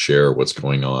 don't share what's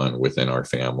going on within our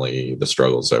family, the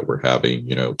struggles that we're having,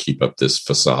 keep up this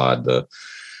facade,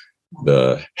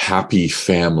 the happy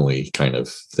family kind of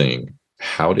thing.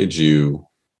 How did you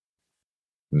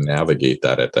navigate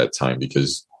that at that time?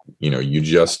 Because, you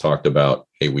just talked about,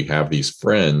 hey, we have these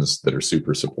friends that are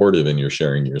super supportive and you're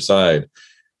sharing your side,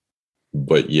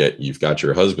 but yet you've got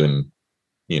your husband,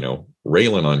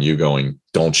 railing on you, going,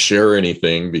 don't share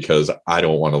anything because I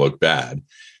don't want to look bad.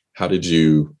 How did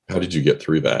you get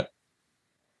through that?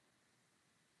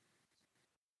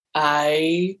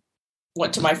 I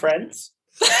went to my friends.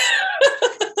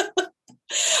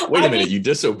 Wait a minute, you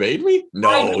disobeyed me?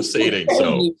 No, Sadie.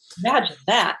 So imagine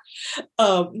that.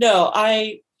 No,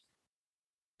 I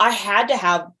had to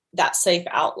have that safe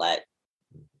outlet.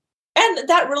 And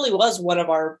that really was one of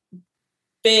our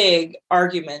big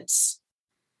arguments,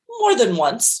 more than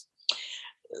once,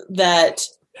 that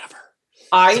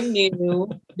I knew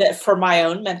that for my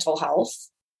own mental health,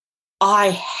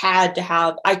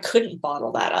 I couldn't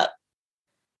bottle that up.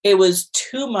 It was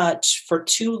too much for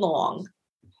too long.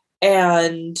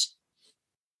 And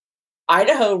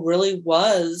Idaho really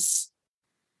was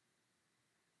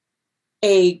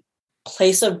a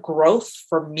place of growth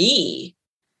for me,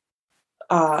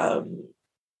 and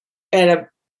a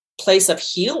place of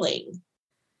healing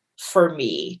for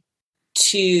me,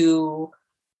 to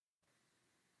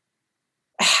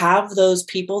have those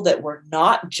people that were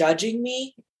not judging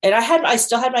me. And I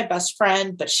still had my best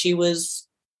friend, but she was,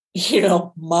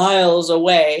 miles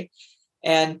away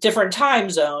and different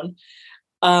time zone.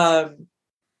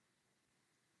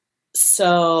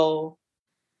 So,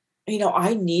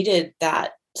 I needed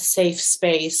that safe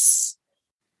space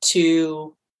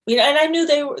to, and I knew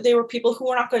they were people who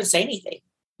were not going to say anything.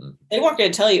 They weren't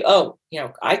going to tell you, oh,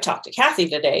 I talked to Kathy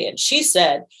today and she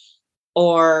said,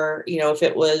 or, if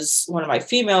it was one of my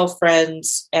female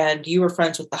friends and you were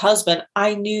friends with the husband,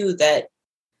 I knew that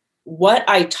what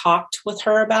I talked with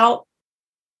her about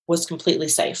was completely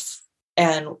safe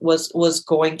and was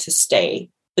going to stay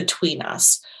between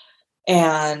us.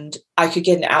 And I could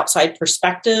get an outside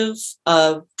perspective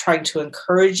of trying to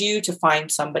encourage you to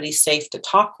find somebody safe to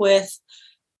talk with,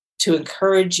 to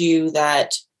encourage you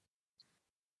that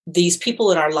these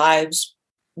people in our lives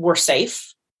were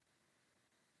safe.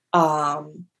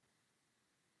 And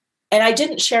I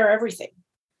didn't share everything.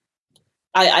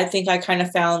 I think I kind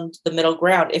of found the middle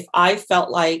ground. If I felt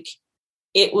like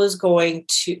I was going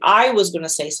to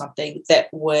say something that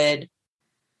would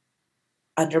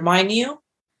undermine you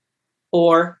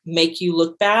or make you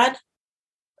look bad,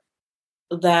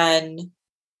 then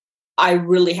I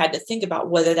really had to think about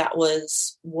whether that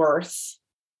was worth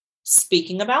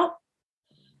speaking about.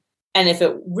 And if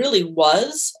it really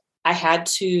was, I had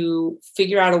to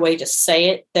figure out a way to say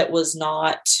it that was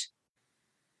not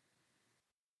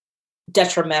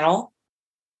detrimental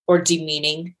or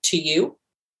demeaning to you.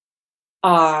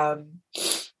 But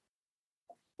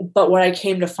what I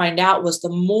came to find out was the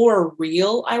more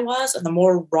real I was and the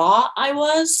more raw I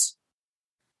was,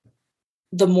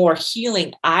 the more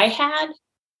healing I had.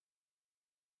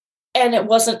 And it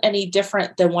wasn't any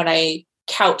different than when I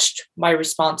couched my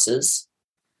responses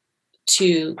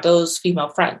to those female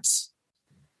friends.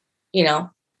 You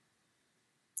know,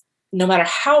 no matter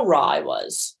how raw I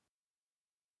was,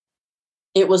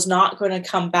 it was not going to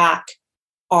come back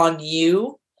on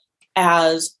you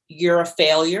as you're a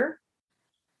failure,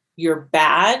 you're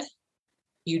bad,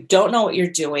 you don't know what you're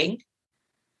doing,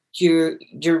 your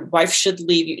wife should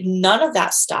leave you. None of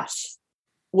that stuff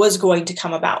was going to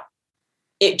come about.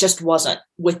 It just wasn't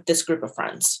with this group of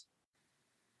friends.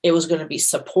 It was going to be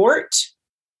support,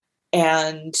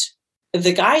 and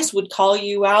the guys would call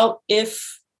you out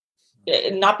if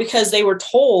not because they were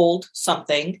told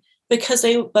something, because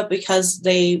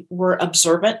they were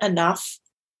observant enough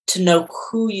to know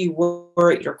who you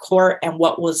were at your core and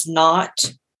what was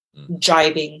not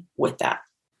jibing with that.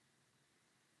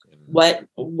 What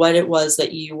it was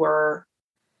that you were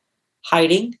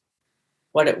hiding,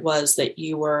 what it was that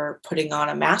you were putting on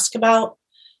a mask about.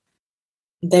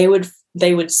 They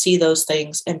would see those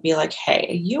things and be like, "Hey,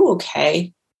 are you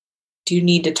okay? Do you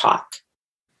need to talk?"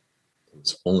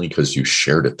 It's only because you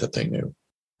shared it that they knew.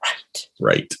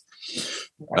 Right.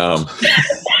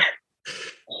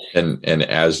 And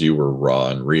as you were raw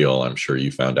and real, I'm sure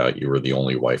you found out you were the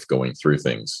only wife going through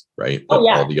things, right? But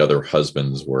all the other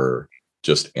husbands were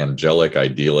just angelic,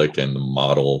 idyllic, and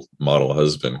model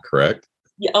husband, correct?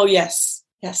 Yeah. Oh, yes.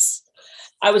 Yes.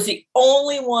 I was the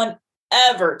only one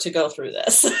ever to go through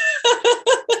this.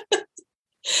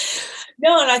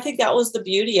 No, and I think that was the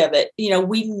beauty of it. You know,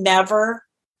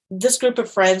 this group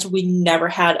of friends, we never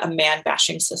had a man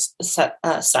bashing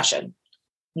session.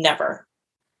 Never.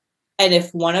 And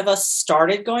if one of us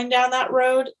started going down that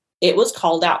road, it was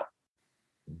called out.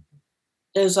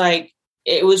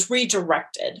 It was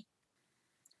redirected.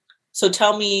 So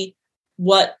tell me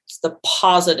what's the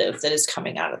positive that is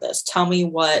coming out of this. Tell me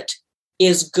what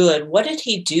is good. What did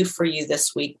he do for you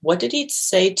this week? What did he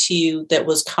say to you that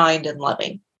was kind and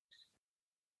loving?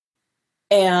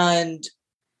 And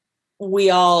we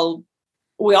all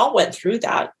went through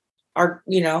that. All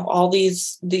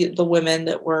the women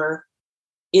that were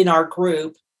in our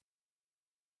group,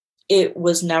 it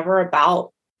was never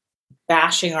about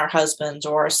bashing our husbands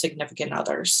or our significant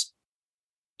others.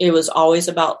 It was always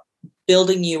about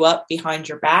building you up behind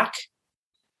your back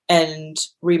and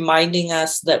reminding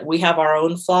us that we have our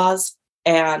own flaws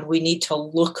and we need to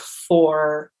look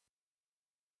for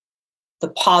the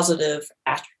positive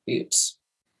attributes.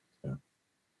 Yeah.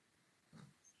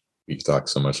 We could talk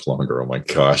so much longer. Oh my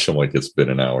gosh. I'm like, it's been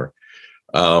an hour.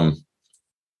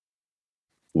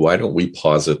 Why don't we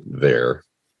pause it there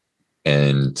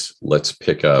and let's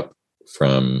pick up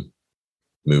from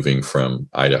moving from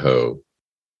Idaho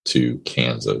to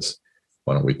Kansas.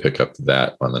 Why don't we pick up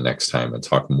that on the next time and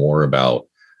talk more about,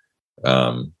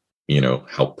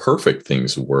 how perfect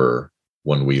things were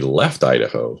when we left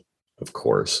Idaho, of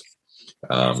course,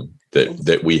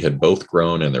 that we had both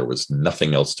grown and there was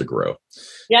nothing else to grow.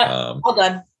 Yeah, all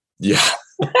done. Yeah.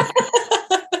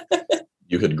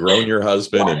 You had grown your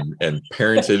husband and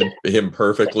parented him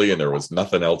perfectly, and there was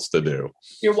nothing else to do.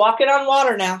 You're walking on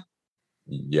water now.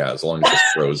 Yeah, as long as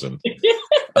it's frozen.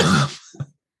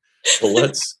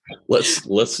 Well,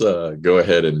 let's go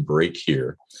ahead and break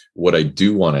here. What I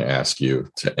do want to ask you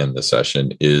to end the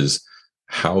session is,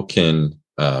 how can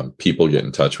people get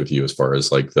in touch with you as far as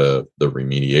like the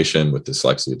remediation with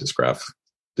dyslexia,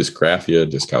 dysgraphia,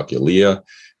 dyscalculia,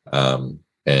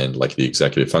 and like the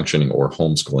executive functioning or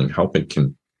homeschooling? How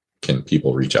can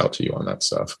people reach out to you on that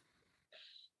stuff?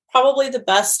 Probably the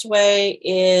best way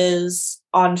is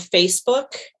on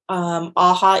Facebook,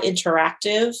 AHA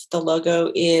Interactive. The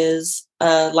logo is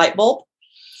a light bulb.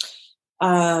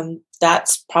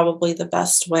 That's probably the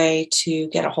best way to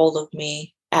get a hold of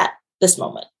me at this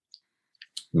moment.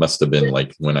 Must have been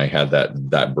like when I had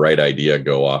that bright idea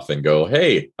go off and go,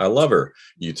 "Hey, I love her."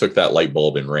 You took that light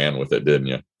bulb and ran with it, didn't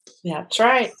you? Yeah, that's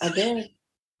right. I did.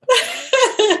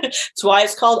 That's why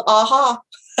it's called AHA.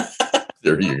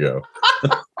 There you go.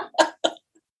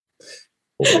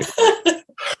 Boy.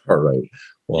 All right.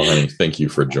 Well, honey, thank you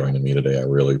for joining me today. I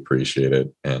really appreciate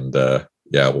it. And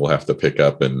yeah, we'll have to pick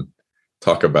up and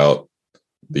talk about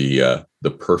the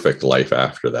perfect life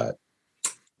after that.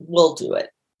 We'll do it.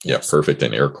 Yeah, yes. Perfect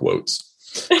in air quotes.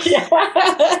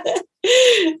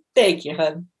 Thank you,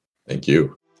 hon. Thank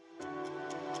you.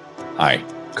 Hi,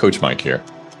 Coach Mike here.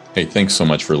 Hey, thanks so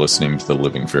much for listening to the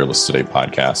Living Fearless Today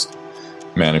podcast.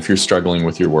 Man, if you're struggling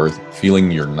with your worth,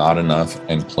 feeling you're not enough,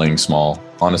 and playing small,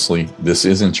 honestly, this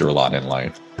isn't your lot in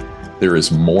life. There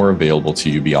is more available to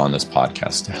you beyond this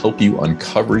podcast to help you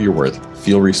uncover your worth,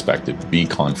 feel respected, be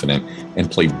confident, and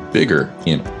play bigger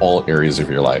in all areas of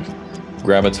your life.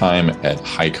 Grab a time at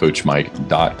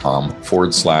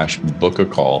highcoachmike.com/book a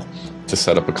call to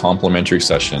set up a complimentary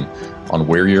session on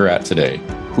where you're at today,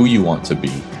 who you want to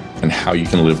be, and how you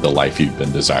can live the life you've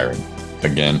been desiring.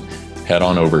 Again, head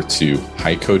on over to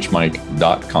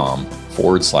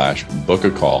highcoachmike.com/book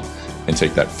a call and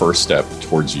take that first step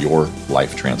towards your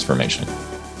life transformation.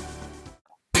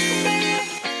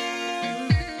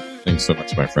 Thanks so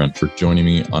much, my friend, for joining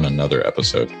me on another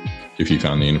episode. If you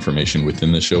found the information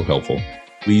within the show helpful,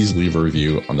 please leave a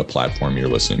review on the platform you're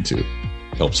listening to.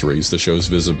 It helps raise the show's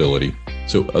visibility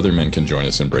so other men can join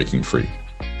us in breaking free.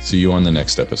 See you on the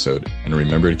next episode, and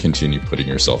remember to continue putting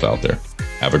yourself out there.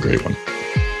 Have a great one.